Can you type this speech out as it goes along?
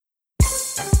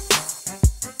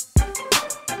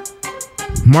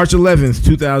March 11th,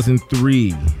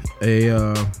 2003,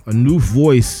 a new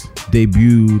voice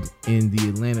debuted in the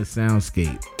Atlanta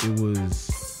soundscape. It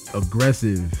was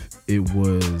aggressive. It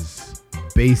was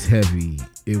bass heavy.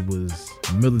 It was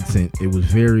militant. It was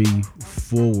very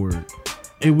forward.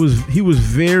 He was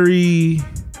very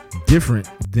different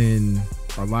than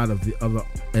a lot of the other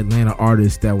Atlanta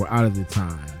artists that were out at the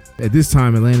time. At this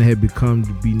time, Atlanta had become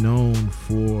to be known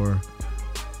for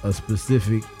a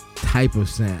specific type of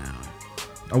sound.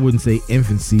 I wouldn't say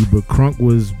infancy, but crunk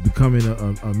was becoming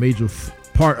a major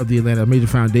part of the Atlanta, a major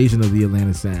foundation of the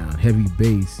Atlanta sound. Heavy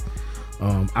bass.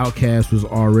 Outkast was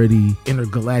already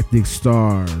intergalactic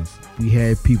stars. We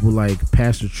had people like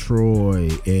Pastor Troy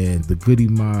and the Goody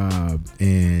Mob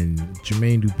and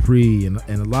Jermaine Dupri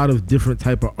and a lot of different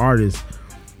type of artists.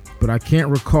 But I can't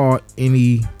recall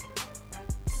any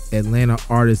Atlanta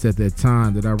artists at that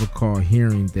time that I recall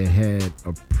hearing that had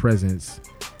a presence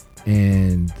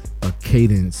and a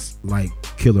cadence like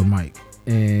Killer Mike.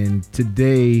 And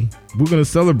today we're going to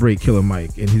celebrate Killer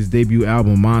Mike and his debut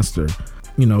album Monster.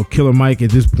 You know, Killer Mike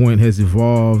at this point has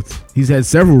evolved. He's had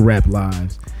several rap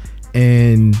lives,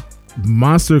 and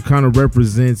Monster kind of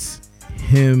represents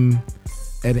him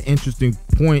at an interesting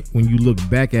point when you look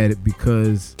back at it,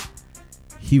 because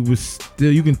he was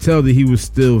still, you can tell that he was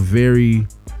still very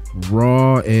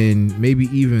raw and maybe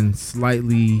even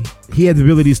slightly, he had the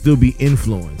ability to still be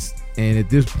influenced. And at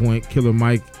this point, Killer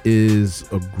Mike is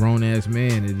a grown-ass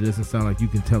man. It doesn't sound like you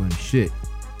can tell him shit.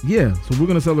 Yeah, so we're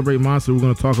going to celebrate Monster. We're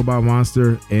going to talk about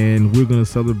Monster, and we're going to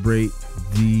celebrate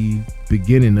the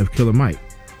beginning of Killer Mike.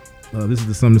 This is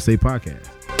the Something to Say podcast.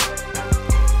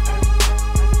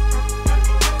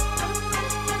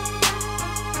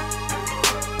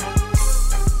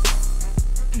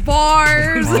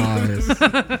 Bars.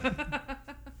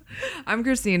 I'm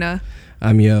Christina.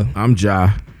 I'm Yo. I'm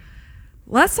Ja.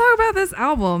 Let's talk about this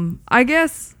album. I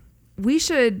guess we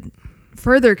should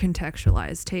further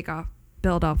contextualize,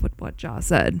 build off with what Ja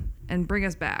said, and bring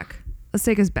us back. Let's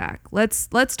take us back. Let's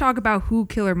talk about who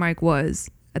Killer Mike was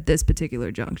at this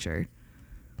particular juncture.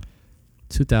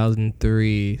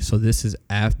 2003. So this is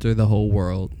after The Whole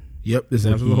World. Yep, this is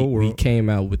after The Whole World. He came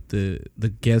out with the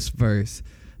guest verse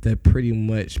that pretty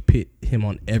much put him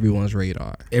on everyone's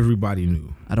radar. Everybody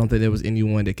knew. I don't think there was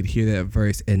anyone that could hear that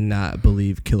verse and not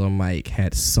believe Killer Mike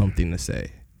had something to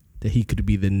say, that he could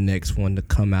be the next one to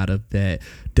come out of that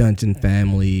Dungeon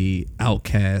Family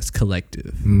Outkast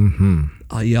collective.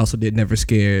 Mm-hmm. He also did Never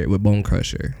Scared with Bone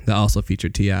Crusher, that also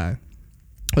featured T.I.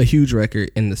 A huge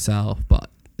record in the South, but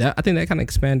I think that kind of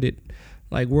expanded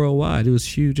like worldwide. It was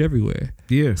huge everywhere.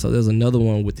 Yeah. So there's another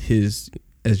one with his,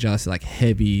 as John said, like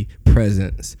heavy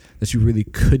presence that you really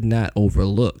could not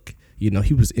overlook. You know,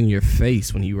 he was in your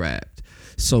face when he rapped.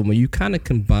 So when you kind of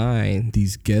combine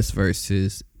these guest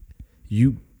verses,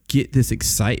 you get this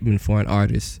excitement for an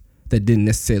artist that didn't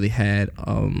necessarily had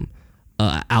an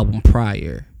album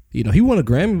prior. You know, he won a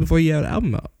Grammy before he had an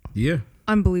album out. Yeah.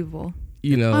 Unbelievable.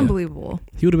 You know, unbelievable.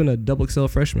 He would have been a double XL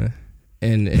freshman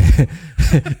in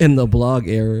the blog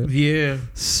era. Yeah.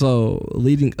 So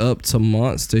leading up to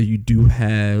Monster, you do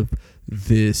have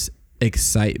this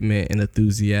excitement and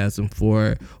enthusiasm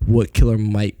for what Killer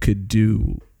Mike could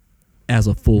do as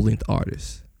a full-length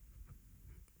artist.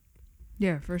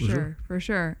 Yeah, for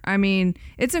sure. I mean,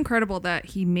 it's incredible that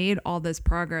he made all this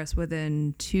progress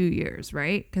within 2 years,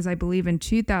 right? Because I believe in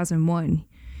 2001,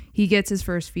 he gets his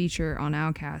first feature on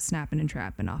Outkast, Snappin' and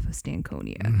Trappin' off of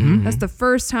Stankonia. Mm-hmm. That's the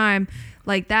first time,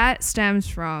 like, that stems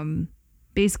from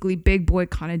basically Big Boy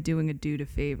kind of doing a dude a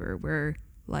favor, where,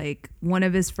 like, one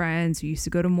of his friends who used to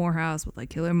go to Morehouse with, like,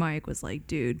 Killer Mike was like,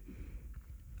 dude,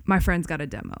 my friend's got a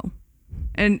demo.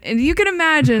 And you can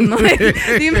imagine, like,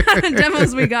 the amount of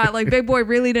demos we got. Like, Big Boy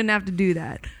really didn't have to do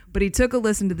that. But he took a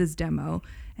listen to this demo,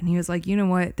 and he was like, you know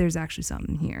what? There's actually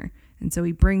something here. And so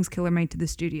he brings Killer Mike to the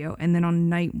studio. And then on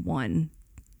night one,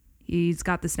 he's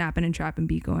got the Snappin' and Trappin'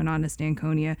 beat going on to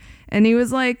Stankonia. And he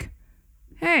was like,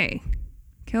 hey,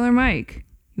 Killer Mike,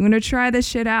 you want to try this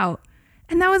shit out?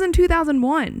 And that was in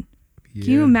 2001. Yeah.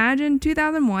 Can you imagine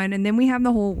 2001? And then we have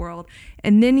The Whole World.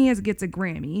 And then he gets a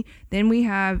Grammy. Then we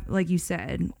have, like you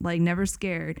said, like Never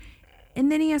Scared.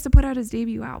 And then he has to put out his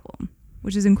debut album,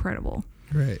 which is incredible.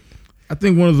 Right. I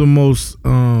think one of the most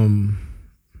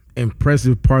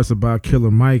impressive parts about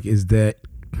Killer Mike is that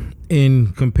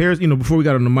in comparison, you know, before we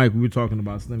got on the mic, we were talking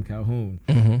about Slim Calhoun.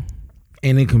 Mm-hmm.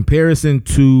 And in comparison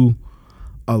to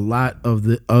a lot of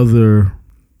the other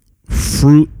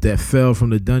fruit that fell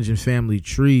from the Dungeon family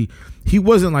tree, he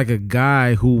wasn't like a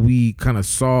guy who we kind of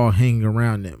saw hanging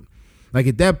around them. Like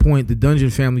at that point, the Dungeon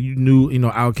family, you knew, you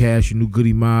know, Outkast, you knew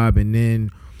Goody Mob, and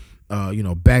then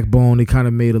Backbone, they kind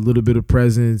of made a little bit of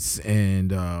presence,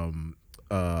 and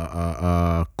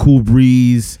Cool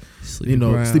Breeze,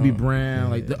 Sleepy Brown.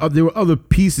 Like there were other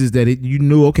pieces that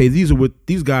okay,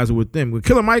 these guys are with them. When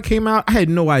Killer Mike came out, I had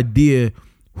no idea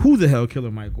who the hell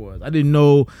Killer Mike was. I didn't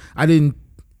know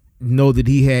that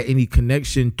he had any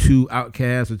connection to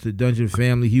Outkast or to Dungeon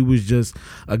Family. He was just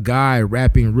a guy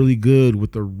rapping really good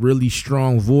with a really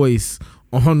strong voice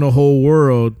on the whole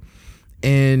world.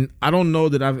 And I don't know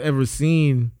that I've ever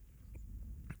seen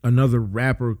another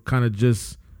rapper kind of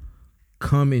just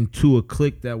come into a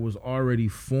clique that was already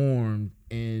formed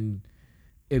and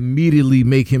immediately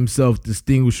make himself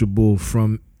distinguishable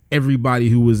from everybody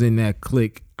who was in that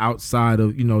clique outside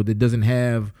of, that doesn't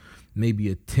have maybe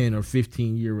a 10 or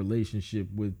 15 year relationship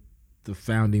with the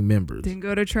founding members. Didn't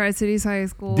go to Tri-Cities High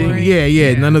School.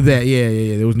 Yeah, none of that.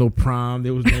 Yeah. There was no prom.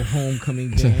 There was no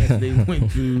homecoming dance they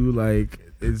went to. Like,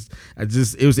 it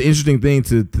was an interesting thing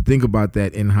to think about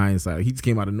that in hindsight. He just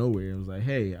came out of nowhere and was like,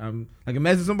 hey, I'm like,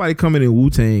 imagine somebody coming in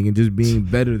Wu-Tang and just being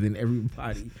better than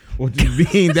everybody, or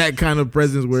just being that kind of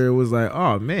presence where it was like,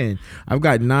 oh man, I've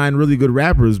got 9 really good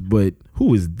rappers, but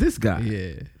who is this guy?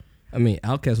 Yeah. I mean,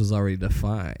 Outkast was already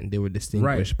defined. They were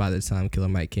distinguished by the time Killer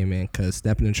Mike came in, because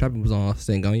Snapping and Trapping was on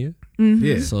Stand On You. Mm-hmm.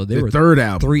 Yeah. So they were third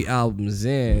album. 3 albums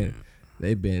in.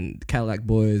 They've been Cadillac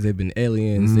Boys. They've been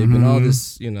Aliens. They've been all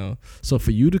this, So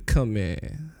for you to come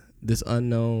in, this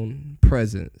unknown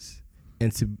presence,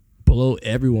 and to blow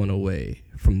everyone away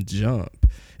from jump,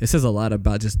 it says a lot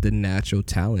about just the natural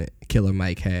talent Killer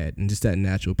Mike had, and just that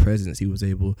natural presence he was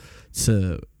able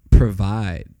to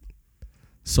provide.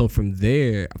 So from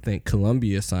there, I think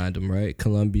Columbia signed him, right?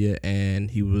 Columbia,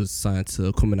 and he was signed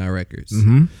to Kumina Records.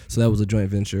 Mm-hmm. So that was a joint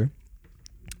venture.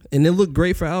 And it looked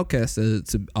great for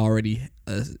Outkast to already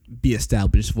be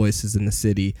established voices in the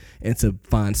city, and to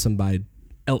find somebody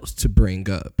else to bring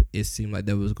up. It seemed like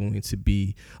that was going to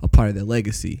be a part of their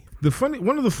legacy.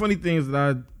 One of the funny things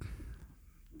that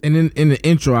in the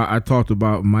intro, I talked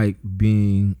about Mike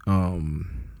being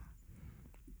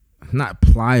not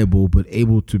pliable, but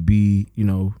able to be,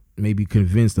 maybe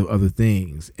convinced of other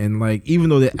things. And like, even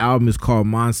though the album is called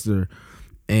Monster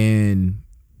and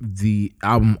the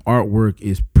album artwork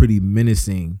is pretty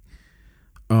menacing,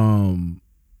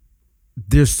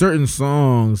 there's certain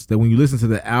songs that when you listen to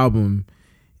the album,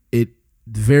 it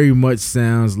very much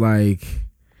sounds like,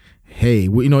 hey,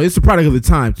 it's a product of the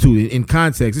time too. In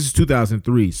context, this is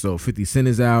 2003, so 50 Cent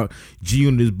is out,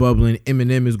 G-Unit is bubbling,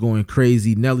 Eminem is going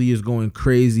crazy, Nelly is going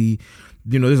crazy.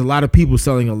 There's a lot of people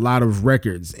selling a lot of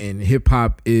records, and hip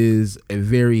hop is a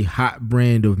very hot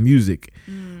brand of music,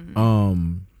 in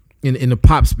the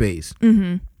pop space.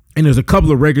 Mm-hmm. And there's a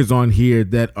couple of records on here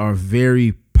that are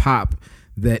very pop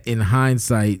that, in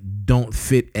hindsight, don't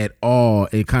fit at all.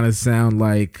 It kind of sound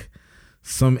like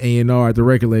some A&R at the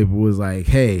record label was like,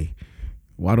 hey,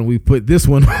 why don't we put this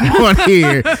one on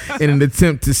here in an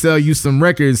attempt to sell you some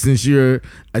records, since you're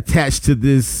attached to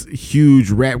this huge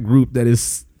rap group that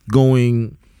is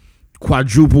going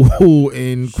quadruple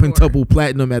and quintuple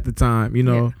platinum at the time,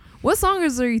 Yeah. What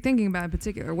songs are you thinking about in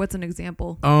particular? What's an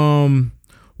example?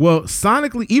 Well,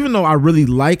 sonically, even though I really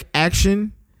like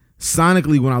Action,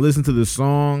 sonically, when I listen to the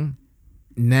song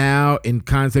now in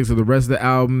context of the rest of the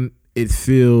album, it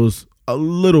feels a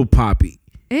little poppy.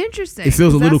 Interesting. It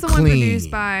feels a little clean. That's the one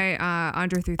produced by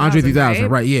Andre 3000. Andre 3000,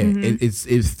 right? Yeah.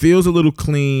 Mm-hmm. It feels a little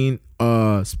clean.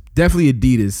 Definitely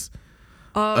Adidas.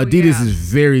 Oh, Adidas is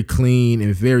very clean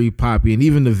and very poppy, and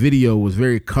even the video was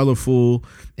very colorful,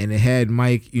 and it had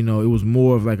Mike, it was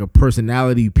more of like a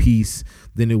personality piece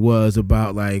than it was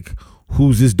about like,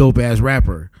 who's this dope ass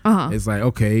rapper. It's like,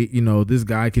 okay, this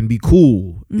guy can be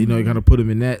cool. You kind of put him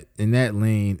in that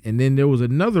lane. And then there was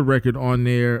another record on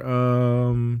there.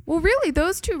 Well, really,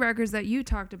 those 2 records that you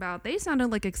talked about, they sounded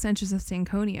like extensions of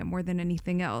Stankonia more than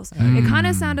anything else. It kind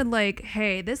of sounded like,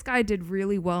 hey, this guy did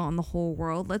really well on the whole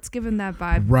world. Let's give him that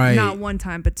vibe. Right. Not 1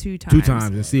 time, but 2 times. 2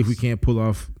 times, and see if we can't pull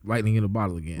off lightning in a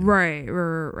bottle again.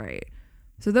 Right.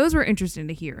 So those were interesting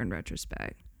to hear in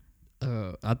retrospect.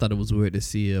 I thought it was weird to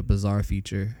see a Bizarre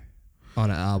feature on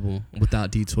an album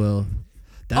without D12.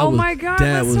 My God,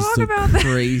 let's talk about that. That was the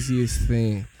craziest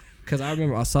thing. Because I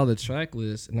remember I saw the track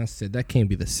list and I said, that can't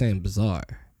be the same Bizarre.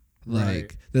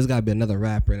 Like, there's got to be another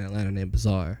rapper in Atlanta named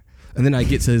Bizarre. And then I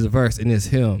get to his verse and it's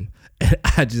him. And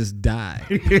I just died.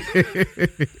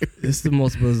 It's the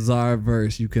most bizarre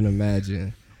verse you can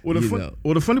imagine. Well,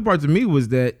 the funny part to me was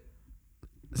that,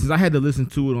 since I had to listen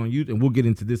to it on YouTube, and we'll get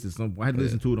into this at some point, I had to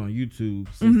listen to it on YouTube,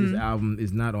 since this album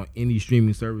is not on any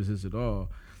streaming services at all.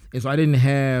 And so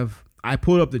I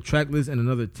pulled up the track list in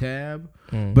another tab,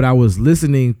 but I was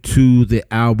listening to the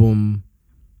album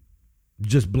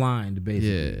just blind,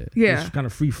 basically. Yeah. Just kind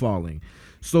of free falling.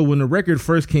 So when the record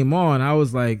first came on, I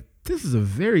was like, this is a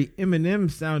very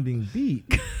Eminem sounding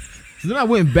beat. So then I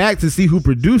went back to see who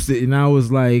produced it, and I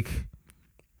was like,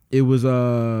 it was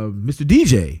Mr.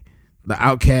 DJ, the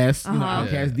Outkast,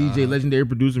 Outkast DJ, legendary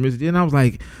producer, Mr. DJ. And I was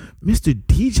like, Mr.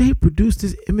 DJ produced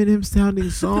this Eminem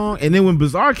sounding song. And then when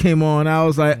Bizarre came on, I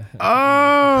was like,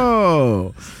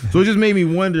 oh. So it just made me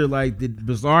wonder, like, did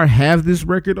Bizarre have this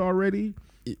record already?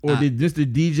 Or did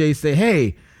Mr. DJ say,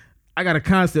 hey, I got a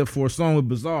concept for a song with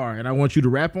Bizarre and I want you to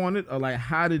rap on it? Or like,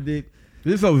 how did it?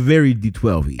 This felt very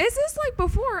D12-y. Is this like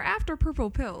before or after Purple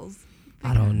Pills?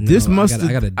 I don't know. This must have,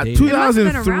 I gotta date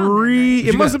 2003.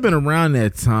 It must have been around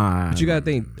that time. But you gotta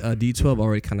think D12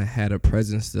 already kind of had a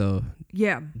presence though.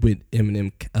 Yeah. With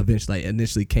Eminem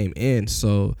initially came in.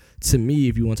 So to me,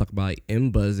 if you want to talk about like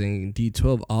M-buzzing,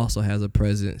 D12 also has a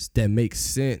presence that makes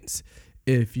sense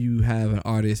if you have an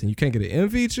artist and you can't get an M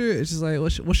feature. It's just like,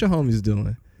 what's your homies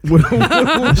doing? But if hold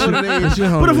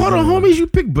on, homies, you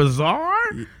pick Bizarre?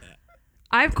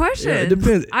 I have questions. Yeah, it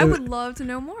depends. I would love to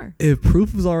know more. If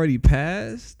proof was already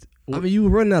passed, I mean, you were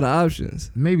running out of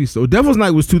options. Maybe so. Devil's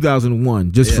Night was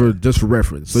 2001, just for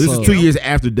reference. So this is 2 years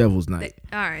after Devil's Night.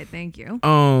 All right, thank you.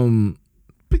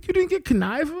 But you didn't get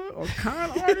conniver or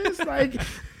con artists? Like,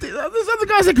 there's other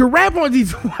guys that could rap on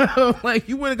D12. Like,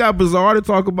 you went and got Bizarre to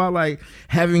talk about, like,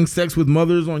 having sex with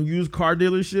mothers on used car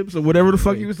dealerships or whatever the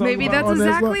fuck you was talking Maybe about. that's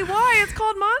exactly why it's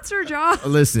called Monster Jaw.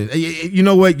 Listen, you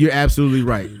know what? You're absolutely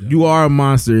right. You are a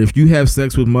monster. If you have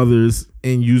sex with mothers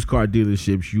in used car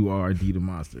dealerships, you are indeed a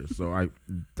monster. So I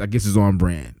guess it's on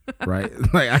brand, right?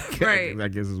 Like, I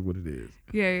guess is what it is.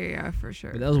 Yeah, for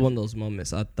sure. But that was one of those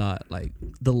moments I thought, like,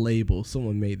 the label,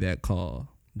 someone made that call.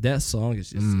 That song is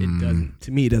just,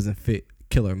 it doesn't fit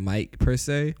Killer Mike per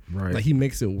se. Right. Like, he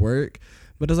makes it work.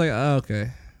 But it's like, oh,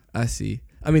 okay, I see.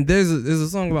 I mean, there's a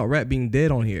song about rap being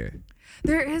dead on here.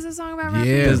 There is a song about rap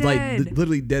being it's dead. Like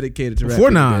literally dedicated to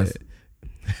Before rap Nas.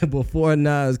 Dead. Before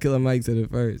Nas, Killer Mike said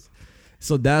it first.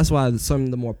 So that's why some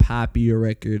of the more poppier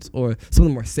records or some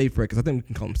of the more safe records, I think we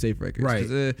can call them safe records.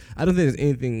 Right. I don't think there's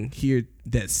anything here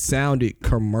that sounded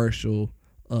commercial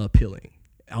appealing.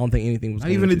 I don't think anything was.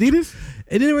 Not even Adidas?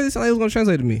 It didn't really sound like it was going to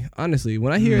translate to me, honestly.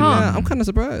 When I hear it now, I'm kind of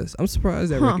surprised. I'm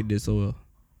surprised that record did so well.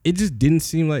 It just didn't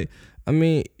seem like, I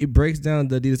mean, it breaks down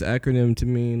the Adidas acronym to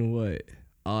mean what?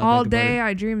 All day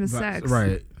I dream of sex.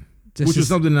 Right. Which is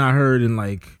something I heard in,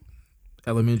 like,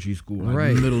 elementary school,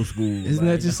 like middle school. Isn't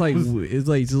that just like, it's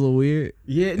like just a little weird?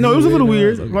 Yeah, no, it was a little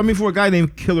weird. I mean, for a guy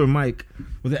named Killer Mike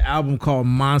with an album called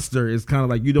Monster, it's kind of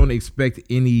like you don't expect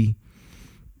any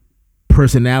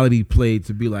personality played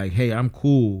to be like, hey, I'm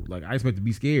cool. Like, I expect to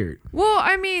be scared. Well,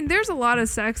 I mean, there's a lot of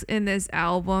sex in this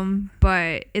album,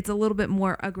 but it's a little bit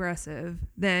more aggressive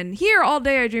than here. All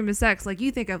day I dream of sex. Like,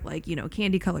 you think of, like, you know,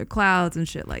 candy colored clouds and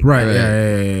shit like that. Right.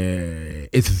 Yeah.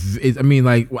 It's I mean,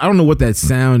 like, I don't know what that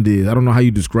sound is. I don't know how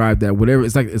you describe that. Whatever.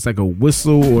 It's like a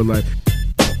whistle or like.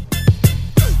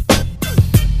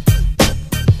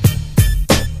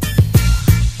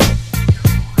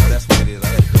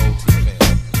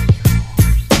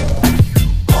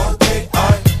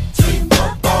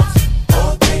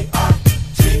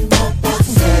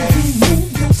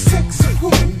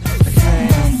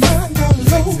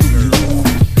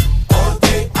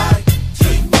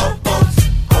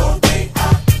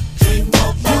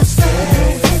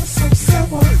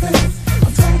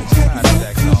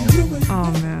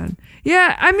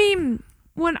 I mean,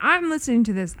 when I'm listening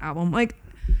to this album, like,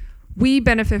 we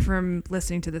benefit from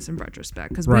listening to this in retrospect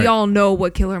because we all know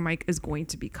what Killer Mike is going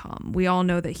to become. We all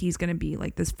know that he's going to be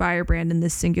like this firebrand and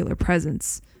this singular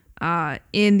presence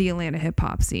in the Atlanta hip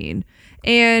hop scene.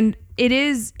 And it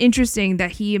is interesting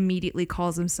that he immediately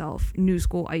calls himself New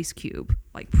School Ice Cube,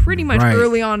 like pretty much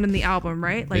early on in the album,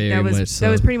 right? Like that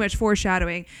was pretty much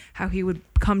foreshadowing how he would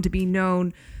come to be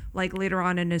known like later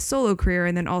on in his solo career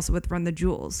and then also with Run the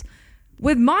Jewels.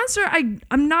 With Monster,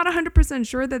 I'm not 100%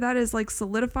 sure that is like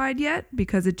solidified yet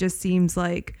because it just seems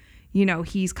like, you know,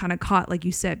 he's kind of caught, like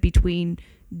you said, between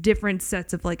different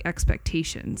sets of like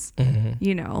expectations,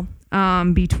 you know,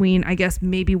 between, I guess,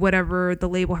 maybe whatever the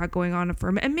label had going on for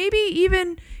him. And maybe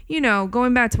even, you know,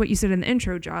 going back to what you said in the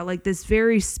intro, Ja, like this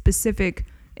very specific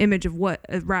image of what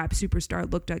a rap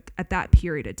superstar looked like at that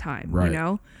period of time, you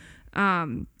know?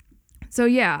 So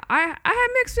yeah, I had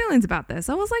mixed feelings about this.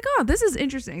 I was like, oh, this is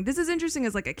interesting. This is interesting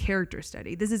as like a character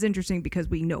study. This is interesting because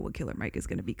we know what Killer Mike is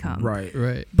going to become.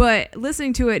 Right. But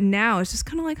listening to it now, it's just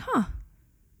kind of like, huh,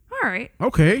 all right.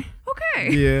 Okay.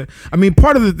 Yeah. I mean,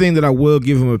 part of the thing that I will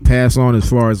give him a pass on as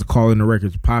far as calling the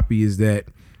records poppy is that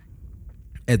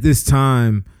at this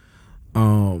time,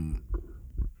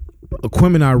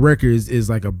 Aquemini Records is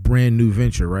like a brand new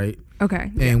venture, right?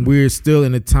 Okay. And we're still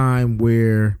in a time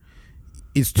where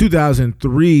it's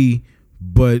 2003,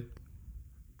 but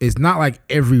it's not like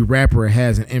every rapper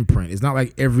has an imprint. It's not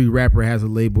like every rapper has a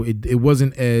label. It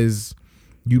wasn't as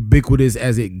ubiquitous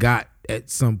as it got at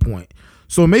some point.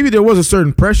 So maybe there was a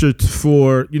certain pressure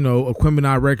for,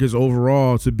 Aquemini Records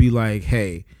overall to be like,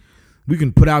 hey, we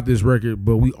can put out this record,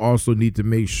 but we also need to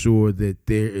make sure that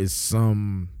there is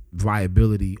some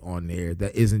viability on there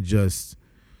that isn't just,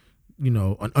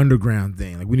 an underground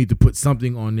thing. Like, we need to put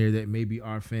something on there that maybe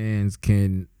our fans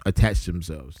can attach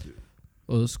themselves to.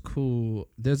 Well, it's cool.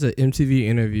 There's an MTV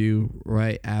interview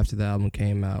right after the album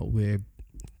came out where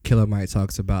Killer Mike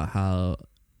talks about how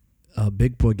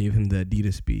Big Boy gave him the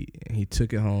Adidas beat, and he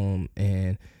took it home,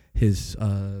 and his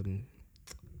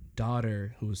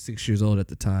daughter, who was 6 years old at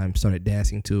the time, started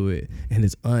dancing to it, and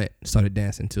his aunt started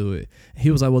dancing to it. He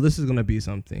was like, well, this is going to be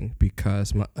something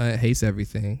because my aunt hates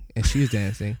everything, and she's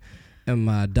dancing, and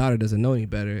my daughter doesn't know any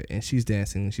better, and she's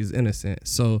dancing, and she's innocent.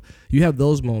 So you have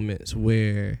those moments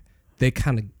where they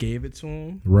kind of gave it to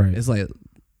him. Right. It's like,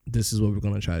 this is what we're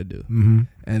going to try to do. Mm-hmm.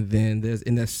 And then there's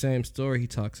in that same story, he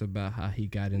talks about how he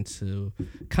got into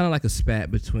kind of like a spat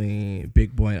between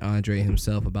Big Boy and Andre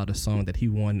himself about a song that he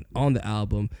won on the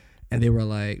album. And they were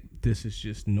like, this is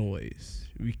just noise.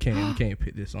 We can't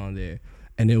put this on there.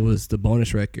 And it was the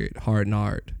bonus record, Hard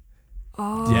Nard.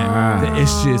 Oh. Yeah.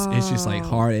 It's just like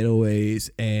hard 808s.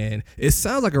 And it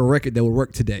sounds like a record that would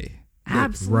work today.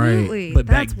 Absolutely. Right. But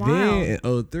that's back wild. then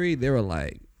in 03, they were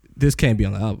like, this can't be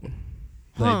on the album.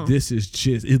 Like, this is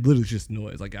just, it literally just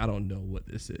noise. Like, I don't know what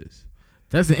this is.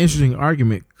 That's an interesting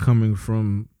argument coming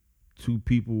from two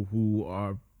people who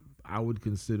are, I would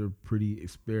consider, pretty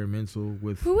experimental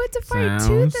with who had to fight sounds.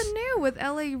 tooth and nail with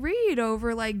L.A. Reid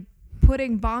over like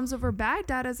putting Bombs Over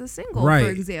Baghdad as a single, Right. for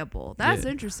example. That's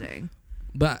interesting.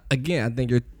 But again, I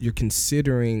think you're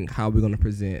considering how we're going to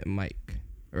present Mike.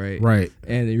 Right.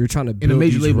 And you're trying to build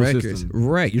major these label records. system.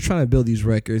 Right. You're trying to build these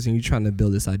records and you're trying to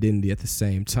build this identity at the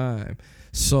same time.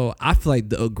 So I feel like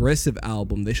the aggressive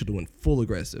album, they should have went full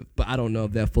aggressive. But I don't know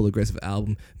if that full aggressive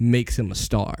album makes him a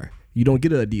star. You don't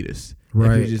get an Adidas.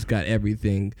 Right. If you just got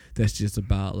everything that's just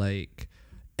about like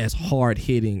as hard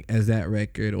hitting as that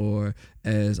record, or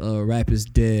as Rap Is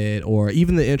Dead, or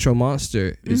even the intro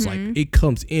Monster. It's like it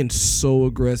comes in so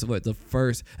aggressive. Like the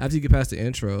first, after you get past the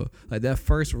intro, like that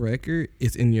first record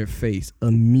is in your face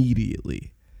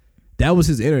immediately. That was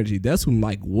his energy. That's who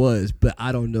Mike was. But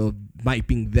I don't know if Mike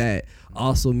being that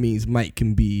also means Mike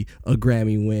can be a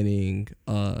Grammy-winning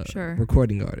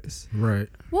recording artist. Right.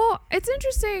 Well, it's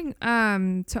interesting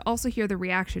to also hear the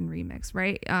Reaction remix,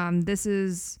 right? This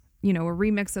is, a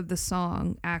remix of the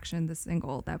song Action, the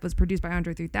single that was produced by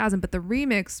Andre 3000, but the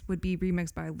remix would be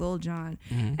remixed by Lil Jon,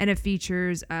 and it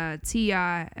features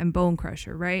T.I. and Bone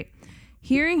Crusher, right?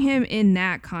 Hearing him in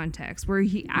that context where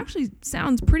he actually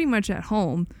sounds pretty much at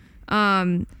home,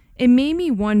 it made me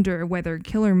wonder whether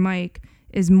Killer Mike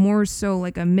is more so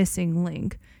like a missing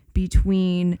link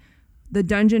between the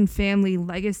Dungeon family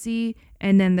legacy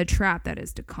and then the trap that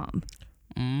is to come.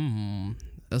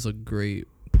 That's a great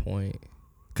point.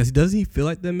 Because doesn't he feel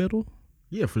like the middle?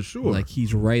 Yeah, for sure. Like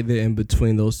he's right there in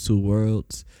between those two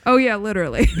worlds. Oh yeah,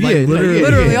 literally. Yeah,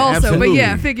 literally also, absolutely. but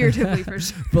yeah, figuratively for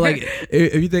sure. But like,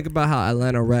 if you think about how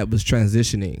Atlanta rap was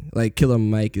transitioning, like Killer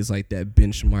Mike is like that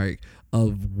benchmark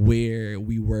of where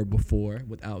we were before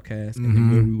with Outkast, and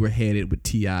then where we were headed with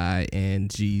T.I. and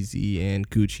Jeezy and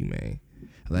Gucci Mane.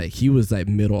 Like he was like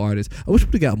middle artist. I wish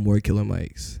we got more Killer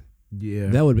Mikes. Yeah,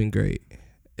 that would have been great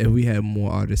if we had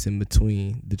more artists in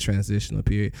between the transitional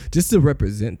period, just to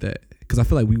represent that. Because I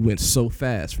feel like we went so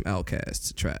fast from Outkast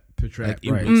to trap. Like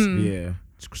right. Yeah.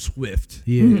 Swift.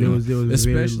 Yeah, there was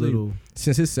especially very little.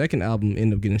 Since his second album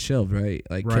ended up getting shelved, right?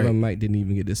 Like Killer Mike didn't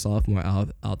even get this sophomore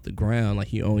out the ground. Like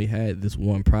he only had this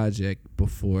one project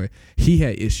before he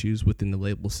had issues within the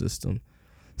label system.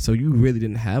 So you really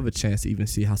didn't have a chance to even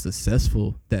see how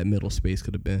successful that middle space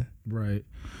could have been. Right.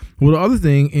 Well, the other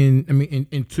thing,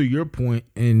 and to your point,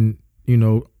 and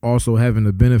also having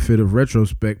the benefit of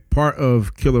retrospect, part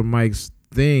of Killer Mike's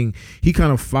thing, he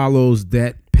kind of follows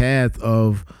that path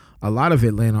of a lot of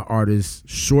Atlanta artists,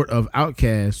 short of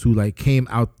Outkast, who like came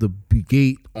out the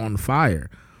gate on fire.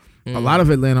 A lot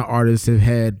of Atlanta artists have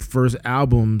had first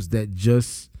albums that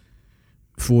just,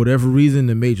 for whatever reason,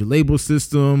 the major label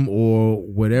system or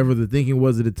whatever the thinking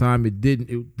was at the time,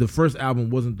 the first album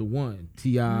wasn't the one.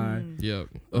 T.I. Yep.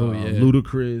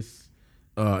 Ludacris,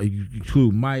 you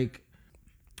include Mike.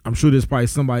 I'm sure there's probably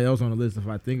somebody else on the list if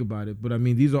I think about it. But I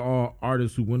mean, these are all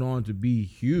artists who went on to be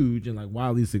huge and like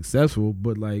wildly successful.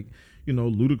 But like, you know,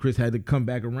 Ludacris had to come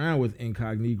back around with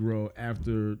Incognito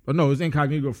after. Oh no, it was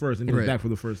Incognito first, and it was back for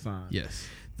the first time. Yes.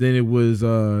 Then it was,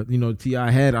 you know, T.I.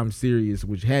 had I'm Serious,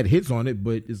 which had hits on it.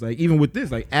 But it's like, even with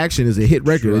this, like Action is a hit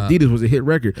record. Sure. Adidas was a hit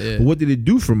record. Yeah. But what did it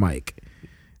do for Mike?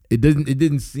 It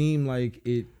didn't seem like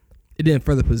it. It didn't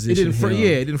further position him.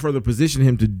 It didn't further position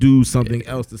him to do something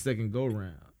else the second go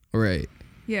round. Right.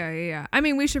 Yeah. I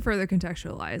mean, we should further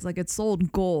contextualize. Like, it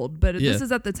sold gold, but this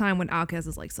is at the time when Outkast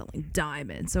is like selling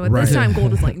diamonds. So at this time,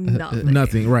 gold is like nothing.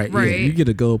 Nothing, right? Yeah, you get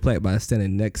a gold plaque by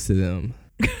standing next to them.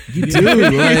 You do.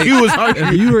 Like,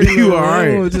 you were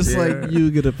alright. Just like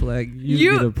you get a plaque.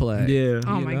 You get a plaque. Yeah.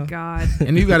 Oh my God.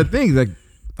 And you got to think, like,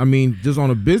 I mean, just on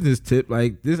a business tip,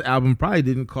 like this album probably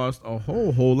didn't cost a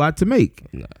whole lot to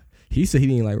make. Nah. He said he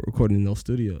didn't like recording in those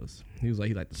studios. He was like,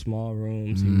 he liked the small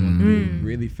rooms. He wanted to do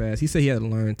really fast. He said he had to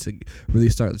learn to really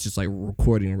start just like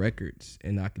recording records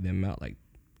and knocking them out, like,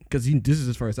 because this is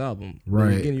his first album.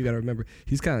 Right. But again, you got to remember,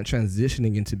 he's kind of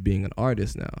transitioning into being an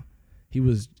artist now.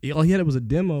 All he had was a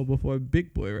demo before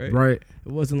Big Boy, right? Right.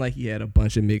 It wasn't like he had a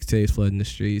bunch of mixtapes flooding the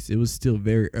streets. It was still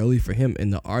very early for him in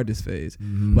the artist phase.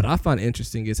 What I find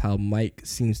interesting is how Mike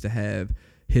seems to have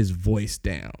his voice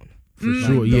down. For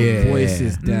sure, the voice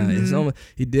is down. It's almost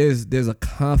there's a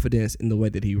confidence in the way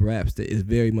that he raps that is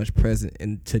very much present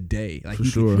in today. Like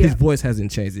his voice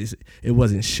hasn't changed. It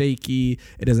wasn't shaky.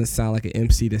 It doesn't sound like an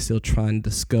MC that's still trying to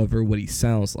discover what he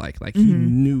sounds like. Like he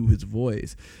knew his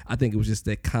voice. I think it was just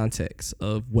that context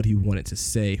of what he wanted to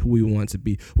say, who he wanted to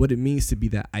be, what it means to be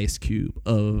that Ice Cube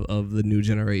of the new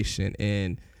generation,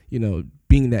 and you know,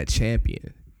 being that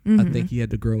champion. I think he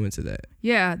had to grow into that.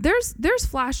 Yeah, there's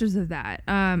flashes of that.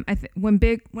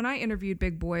 When I interviewed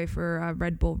Big Boy for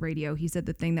Red Bull Radio, he said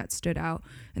the thing that stood out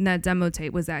in that demo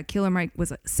tape was that Killer Mike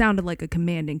sounded like a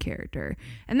commanding character,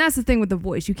 and that's the thing with the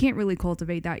voice. You can't really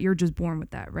cultivate that. You're just born with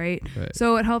that, right?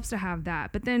 So it helps to have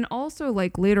that. But then also,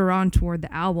 like, later on toward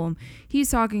the album,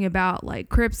 he's talking about like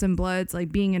Crips and Bloods,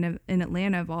 like being in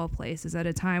Atlanta of all places at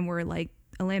a time where like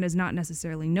Atlanta's not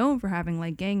necessarily known for having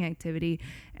like gang activity.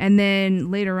 And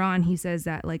then later on he says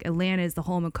that like Atlanta is the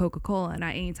home of Coca-Cola and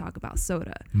I ain't talk about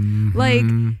soda. Like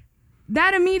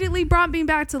that immediately brought me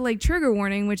back to like Trigger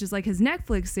Warning, which is like his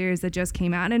Netflix series that just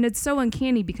came out. And it's so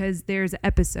uncanny because there's an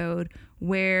episode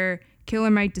where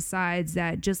Killer Mike decides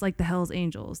that just like the Hells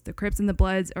Angels, the Crips and the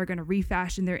Bloods are going to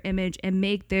refashion their image and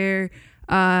make their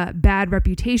bad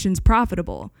reputations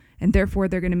profitable. And therefore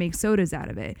they're going to make sodas out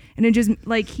of it. And it just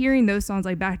like hearing those songs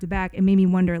like back to back, it made me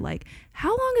wonder like, how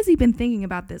long has he been thinking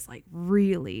about this? Like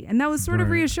really? And that was sort of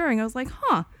reassuring. I was like,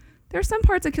 there's some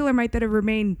parts of Killer Mike that have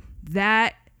remained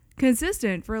that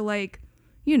consistent for like,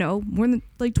 you know, more than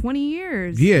like 20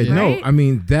 years. Yeah, right? No, I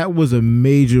mean, that was a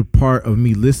major part of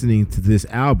me listening to this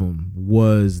album,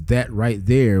 was that right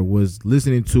there, was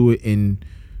listening to it and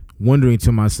wondering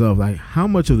to myself, like, how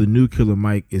much of the new Killer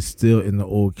Mike is still in the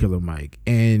old Killer Mike?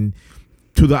 And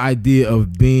to the idea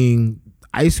of being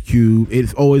Ice Cube,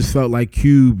 it's always felt like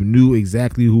Cube knew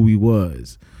exactly who he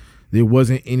was. There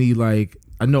wasn't any like,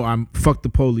 I know I'm fuck the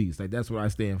police, like that's what I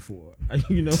stand for.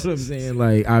 You know what I'm saying?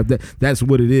 Like that's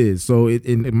what it is. So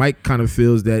and Mike kind of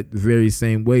feels that very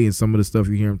same way in some of the stuff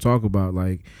you hear him talk about.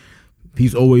 Like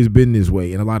he's always been this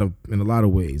way in a lot of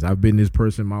ways. I've been this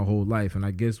person my whole life, and I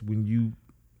guess when you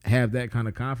have that kind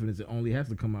of confidence, it only has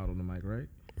to come out on the mic, right?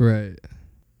 Right.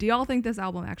 Do y'all think this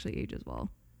album actually ages well?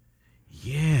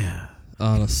 Yeah.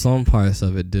 Some parts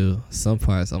of it do. Some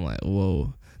parts I'm like,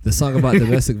 whoa. The song about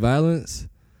domestic violence.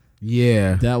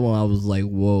 Yeah. That one I was like,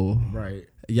 whoa. Right.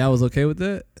 Y'all was okay with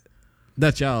that?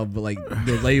 Not y'all, but like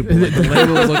the label. Like, the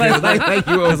label was okay with that. Like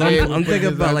you okay I'm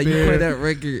thinking about like you play that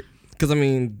record. Because I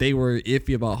mean, they were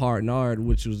iffy about Hard Nard,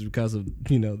 which was because of,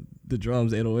 you know, the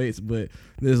drums, 808s. But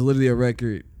there's literally a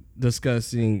record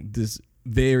discussing this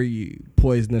very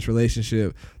poisonous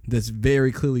relationship that's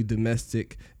very clearly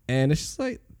domestic, and it's just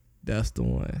like, that's the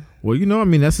one. Well, you know, I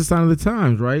mean, that's the sign of the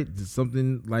times, right?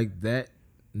 Something like that.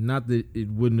 Not that it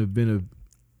wouldn't have been an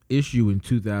issue in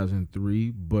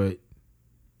 2003, but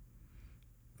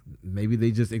maybe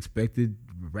they just expected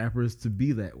rappers to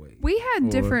be that way. We had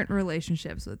different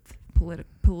relationships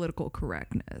with political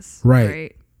correctness, right?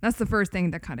 Right. That's the first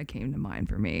thing that kind of came to mind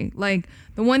for me. Like,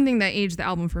 the one thing that aged the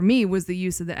album for me was the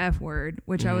use of the F word,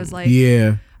 which I was like,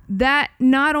 yeah, that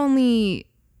not only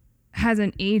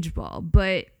hasn't aged well,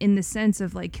 but in the sense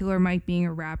of like Killer Mike being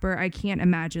a rapper, I can't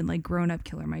imagine like grown-up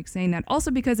Killer Mike saying that. Also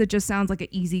because it just sounds like an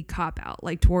easy cop-out,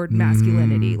 like toward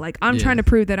masculinity. Like, I'm trying to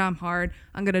prove that I'm hard,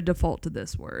 I'm going to default to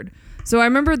this word. So I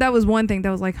remember that was one thing that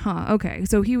was like, okay.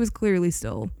 So he was clearly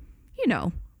still, you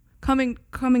know, coming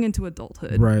into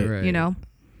adulthood. Right. You know?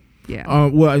 Yeah.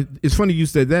 Well, it's funny you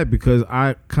said that because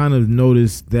I kind of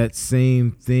noticed that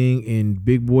same thing in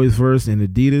Big Boy's verse in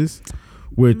Adidas,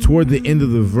 where toward the end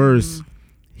of the verse,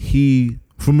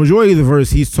 for majority of the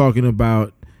verse, he's talking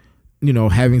about, you know,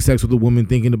 having sex with a woman,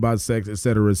 thinking about sex, et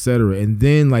cetera, and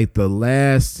then like the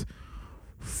last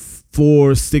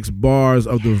 4-6 bars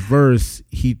of the verse,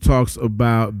 he talks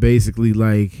about basically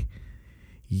like,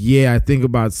 yeah, I think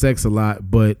about sex a lot,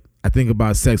 but I think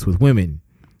about sex with women.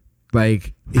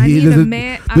 Like I need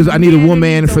a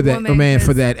woman for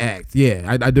that act.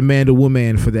 Yeah, I demand a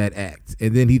woman for that act.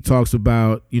 And then he talks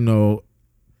about, you know,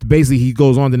 basically he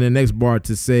goes on to the next bar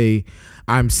to say,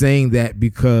 I'm saying that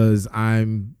because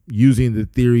I'm using the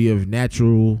theory of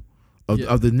natural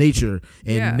of the nature,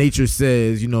 and nature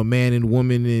says, you know, man and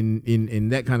woman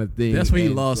and that kind of thing. That's where he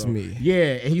lost me.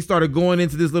 Yeah, and he started going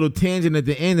into this little tangent at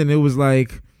the end, and it was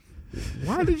like,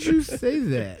 why did you say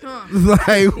that?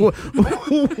 Like,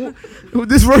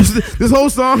 this whole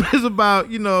song is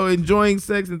about, you know, enjoying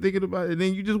sex and thinking about it, and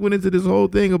then you just went into this whole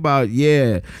thing about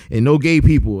and no gay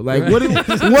people. Like, what? Like,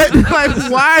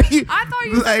 why? I thought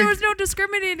you said there was no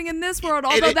discriminating in this world,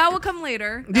 although that will come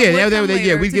later. We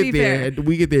get there.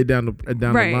 We get there down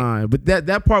the line. But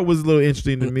that part was a little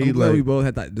interesting to me. I'm glad like, we both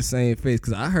had like the same face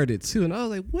because I heard it too, and I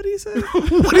was like, "What did he say? What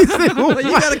did he say? Like,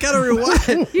 you gotta kind of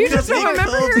rewind. You just don't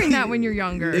remember hearing that when you're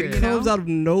younger. It comes out of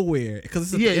nowhere because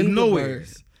it's at the end of the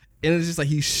verse, and it's just like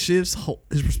he shifts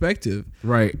his perspective.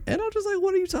 Right. And I'm just like,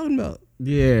 what are you talking about?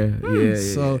 Yeah.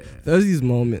 So there's these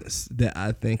moments that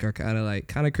I think are kind of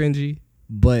cringy,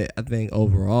 but I think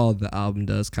overall the album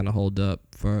does kind of hold up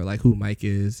for like who Mike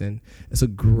is, and it's a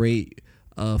great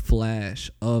flash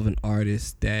of an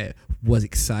artist that was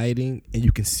exciting, and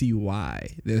you can see why.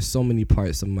 There's so many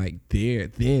parts of Mike there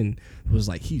then was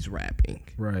like he's rapping,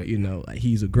 right? You know, like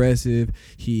he's aggressive.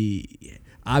 He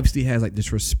obviously has like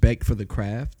this respect for the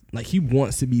craft. Like he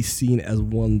wants to be seen as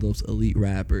one of those elite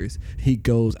rappers. He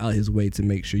goes out his way to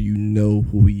make sure you know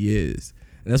who he is.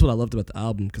 And that's what I loved about the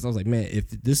album, because I was like, man, if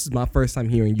this is my first time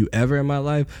hearing you ever in my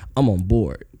life, I'm on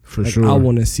board. For like, sure. I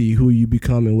want to see who you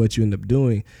become and what you end up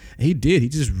doing. And he did. He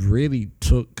just really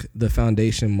took the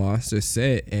foundation Monster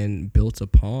set and built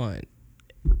upon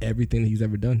everything that he's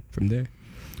ever done from there.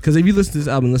 Because if you listen to this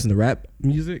album and listen to rap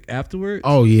music afterwards,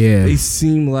 they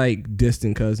seem like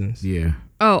distant cousins. Yeah.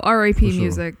 Oh, R.I.P.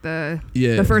 music, the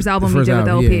first album we did with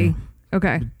LP. Yeah.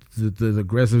 Okay. The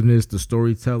aggressiveness, the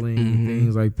storytelling,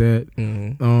 things like that.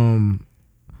 Mm-hmm.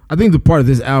 I think the part of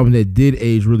this album that did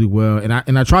age really well,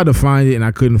 and I tried to find it and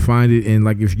I couldn't find it. And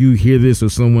like, if you hear this or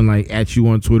someone like at you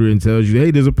on Twitter and tells you,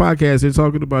 hey, there's a podcast, they're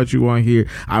talking about you on here,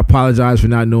 I apologize for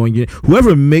not knowing it.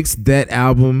 Whoever mixed that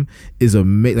album is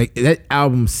amazing. Like, that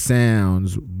album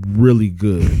sounds really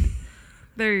good.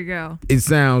 There you go. It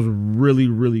sounds really,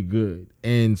 really good.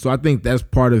 And so I think that's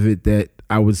part of it that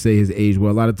I would say has aged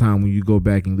well. A lot of time when you go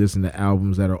back and listen to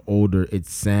albums that are older, it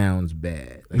sounds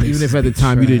bad. Like, even if at the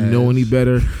time you didn't know any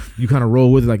better, you kind of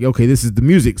roll with it like, okay, this is the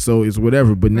music, so it's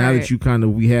whatever. But now that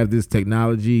we have this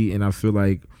technology, and I feel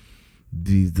like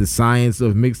the science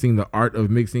of mixing, the art of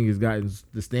mixing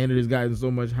the standard has gotten so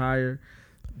much higher.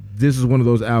 This is one of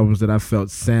those albums that I felt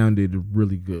sounded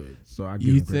really good. So I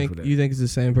give him credit for that. You think it's the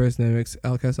same person that mixed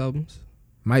Outkast albums?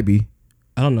 Might be.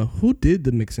 I don't know who did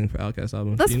the mixing for Outkast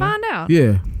albums. Let's find out.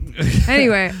 Yeah.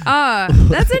 Anyway,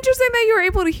 that's interesting that you were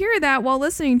able to hear that while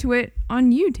listening to it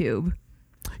on YouTube.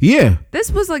 Yeah.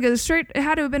 This was like it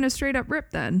had to have been a straight up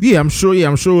rip then. Yeah, I'm sure it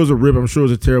was a rip. I'm sure it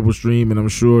was a terrible stream, and I'm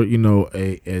sure, you know,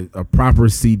 a proper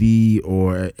CD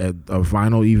or a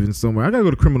vinyl even somewhere. I gotta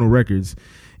go to Criminal Records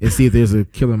and see if there's a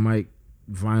Killer Mike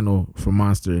vinyl for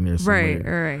Monster in there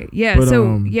somewhere. Right. Yeah,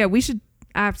 but, we should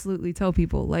absolutely tell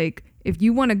people, like, if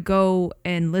you want to go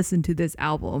and listen to this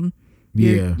album,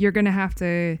 you're going to have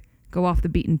to go off the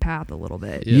beaten path a little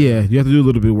bit. Yeah, you have to do a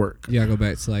little bit of work. You got to go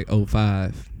back to like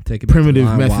 05. Take it primitive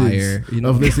back to methods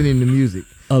of listening to music.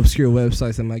 Obscure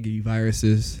websites that might give you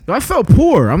viruses. I felt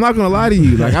poor. I'm not gonna lie to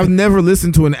you. Like, I've never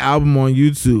listened to an album on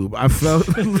YouTube. I felt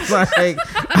like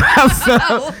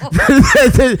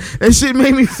that shit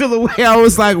made me feel a way. I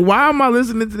was like, why am I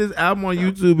listening to this album on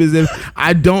YouTube as if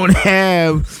I don't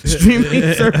have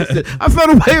streaming services? I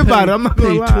felt a way about it. I'm not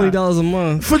gonna lie. $20 a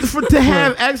month for to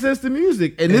have access to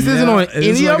music, and this isn't on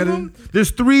any of them.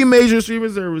 There's 3 major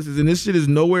streaming services, and this shit is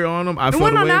nowhere on them. I felt a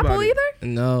way about it. It wasn't on Apple either?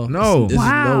 No. This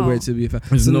wow. is nowhere to be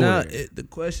found. So now the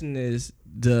question is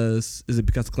it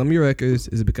because of Columbia Records?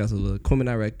 Is it because of the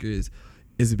Quimini Records?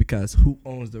 Is it because who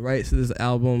owns the rights to this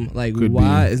album? Like,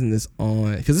 why isn't this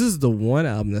on? Because this is the one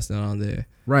album that's not on there.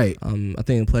 Right. I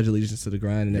think Pledge Allegiance to the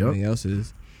Grind and everything else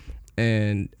is.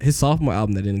 And his sophomore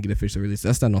album that didn't get officially released,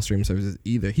 that's not on streaming services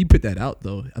either. He put that out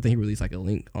though. I think he released like a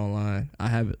link online. I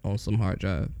have it on some hard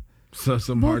drive. So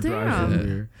some hard drives in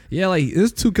there. Yeah, like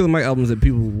there's 2 Killer Mike albums that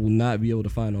people will not be able to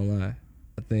find online.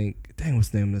 I think. Dang, what's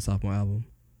the name of the sophomore album?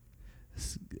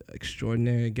 It's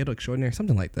Ghetto Extraordinary,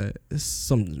 something like that. It's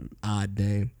some odd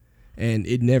name, and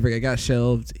it got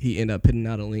shelved. He ended up putting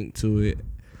out a link to it,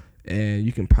 and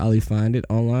you can probably find it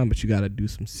online, but you got to do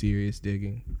some serious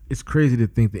digging. It's crazy to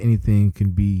think that anything can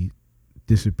be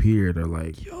disappeared or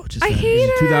like. Yo, just I hate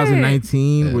it.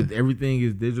 2019 with everything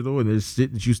is digital and there's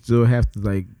shit that you still have to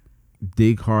like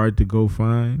dig hard to go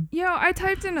find. Yo, I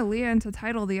typed in Aaliyah into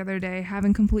Tidal the other day,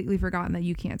 having completely forgotten that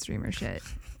you can't stream her shit.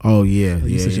 Oh yeah,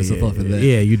 you set yourself up for that.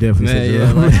 Yeah, you definitely set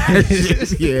yourself up for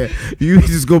that. Yeah, you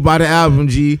just go buy the album,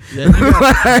 G. Yeah,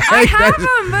 I have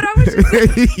them, but I was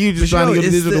just you just trying to give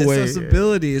digital away.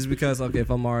 Accessibility is because if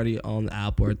I'm already on the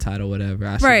app or a Tidal, whatever,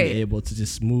 I should be able to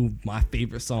just move my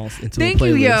favorite songs into a playlist. Thank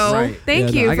you, yo. Right.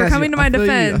 Thank you for coming to my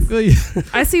defense. I feel you.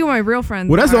 I see what my real friends.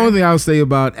 Well, that's the only thing I'll say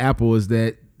about Apple is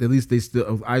that at least they still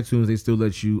of iTunes they still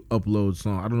let you upload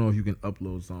songs. I don't know if you can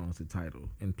upload songs to Tidal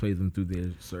and play them through their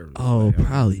service. Oh,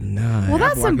 probably not. Well,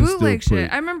 that's some bootleg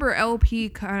shit. I remember LP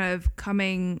kind of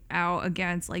coming out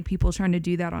against like people trying to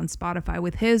do that on Spotify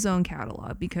with his own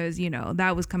catalog because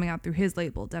that was coming out through his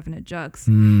label, Definite Jux,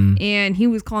 and he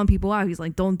was calling people out. He's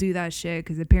like, "Don't do that shit,"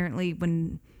 because apparently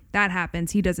when that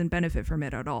happens, he doesn't benefit from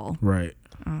it at all. Right.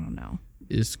 I don't know.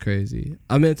 It's crazy.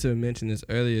 I meant to mention this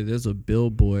earlier. There's a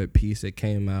Billboard piece that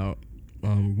came out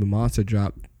when Monster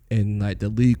dropped, and like the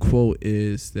lead quote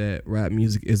is that rap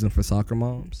music isn't for soccer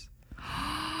moms.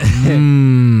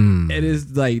 It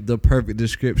is like the perfect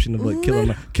description of what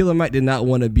Killer Mike did not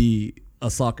want to be a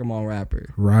soccer mom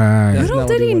rapper. Right. Little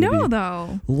did he know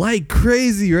though. Like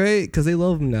crazy, right? Because they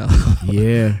love him now.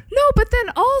 Yeah. No, but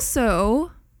then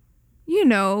also,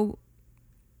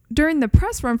 during the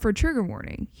press run for Trigger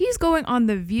Warning, he's going on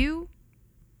The View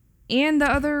and the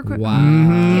other. Wow.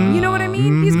 You know what I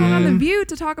mean? He's going on The View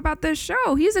to talk about this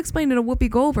show. He's explaining to Whoopi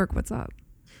Goldberg what's up.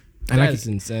 That's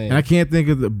insane. And I can't think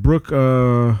of the Brooke.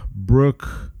 I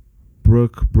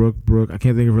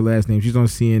can't think of her last name. She's on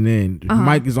CNN.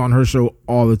 Mike is on her show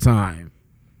all the time.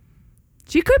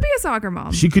 She could be a soccer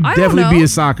mom. She could definitely be a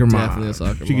soccer mom. Definitely a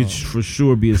soccer mom. She could for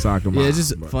sure be a soccer mom. Yeah, it's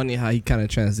just funny how he kind of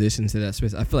transitioned to that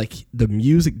space. I feel like the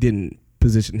music didn't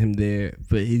position him there,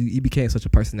 but he became such a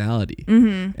personality.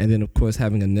 Mm-hmm. And then, of course,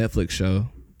 having a Netflix show.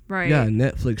 Right. Yeah, a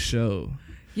Netflix show.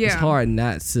 Yeah. It's hard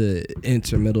not to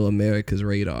enter Middle America's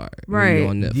radar. Right. When you're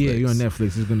on Netflix. Yeah, you're on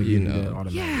Netflix. It's going to give you that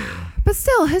automatically. Yeah. But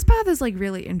still, his path is like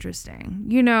really interesting.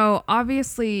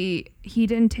 Obviously, he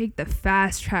didn't take the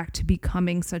fast track to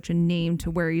becoming such a name to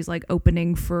where he's like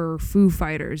opening for Foo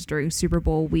Fighters during Super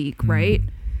Bowl week, right?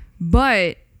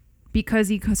 But because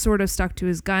he sort of stuck to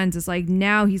his guns, it's like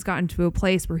now he's gotten to a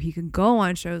place where he could go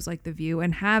on shows like The View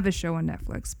and have a show on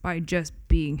Netflix by just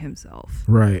being himself.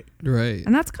 Right.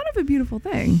 And that's kind of a beautiful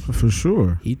thing. For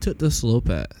sure. He took the slow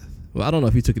path. Well, I don't know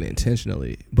if he took it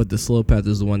intentionally, but the slow path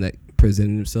is the one that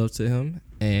presented himself to him.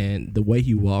 And the way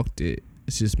he walked it,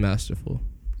 it's just masterful.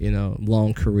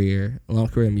 Long career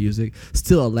in music.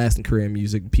 Still a lasting career in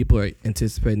music. People are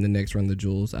anticipating the next Run the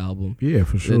Jewels album. Yeah,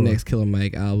 for sure. The next Killer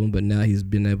Mike album. But now he's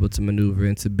been able to maneuver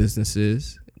into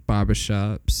businesses,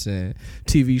 barbershops, and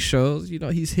TV shows.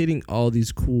 He's hitting all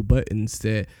these cool buttons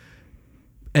that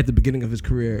at the beginning of his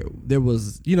career, there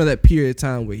was, that period of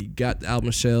time where he got the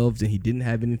album shelved and he didn't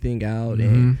have anything out.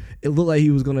 And it looked like he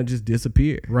was going to just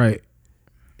disappear. Right.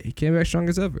 He came back strong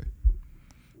as ever.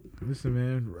 Listen,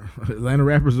 man, Atlanta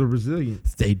rappers are resilient.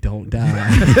 They don't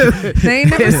die. They ain't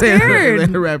never scared.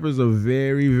 Atlanta rappers are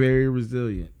very, very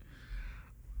resilient.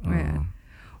 Yeah.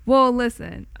 Well,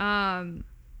 listen,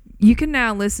 you can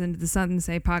now listen to the Something to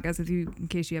Say podcast in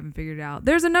case you haven't figured it out.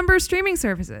 There's a number of streaming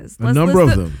services.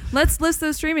 Let's list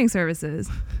those streaming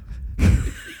services.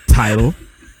 Tidal.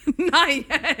 Not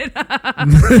yet.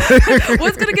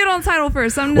 What's gonna get on Tidal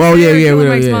first? Something to say.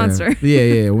 Yeah. Monster.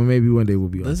 Yeah. Well, maybe one day we'll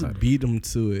be on Let's Tidal. beat them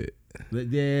to it.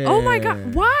 Yeah. Oh my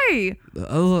God! Why?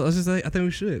 I was just like, I think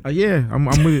we should. Yeah, I'm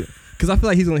with it. Because I feel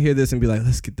like he's gonna hear this and be like,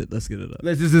 let's get it up.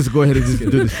 Let's just go ahead and just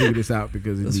figure this out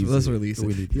because let's release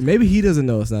it. Maybe he doesn't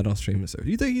know it's not on streaming service.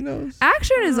 You think he knows?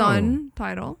 Action is on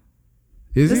Tidal.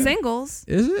 Is the it? Singles?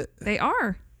 Is it? They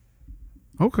are.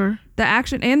 Okay. The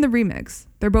Action and the remix.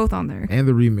 They're both on there. And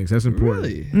the remix. That's important.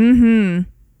 Really? Mm-hmm.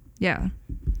 Yeah.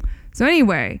 So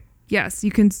anyway, yes,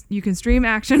 you can stream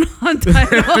Action on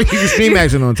Tidal. You can stream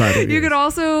Action on Tidal. You could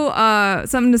also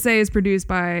Something to Say is produced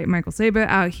by Michael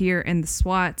Saba out here in the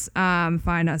SWATs.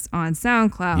 Find us on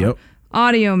SoundCloud,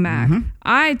 Audio Mac,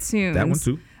 iTunes. That one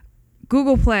too.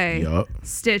 Google Play, Yup.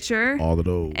 Stitcher, All of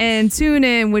those. and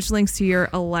TuneIn, which links to your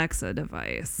Alexa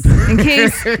device. In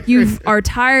case you are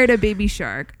tired of Baby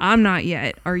Shark. I'm not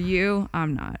yet. Are you?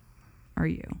 I'm not. Are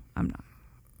you? I'm not.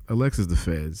 Alexa's the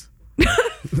feds.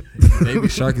 Baby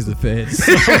Shark is the feds.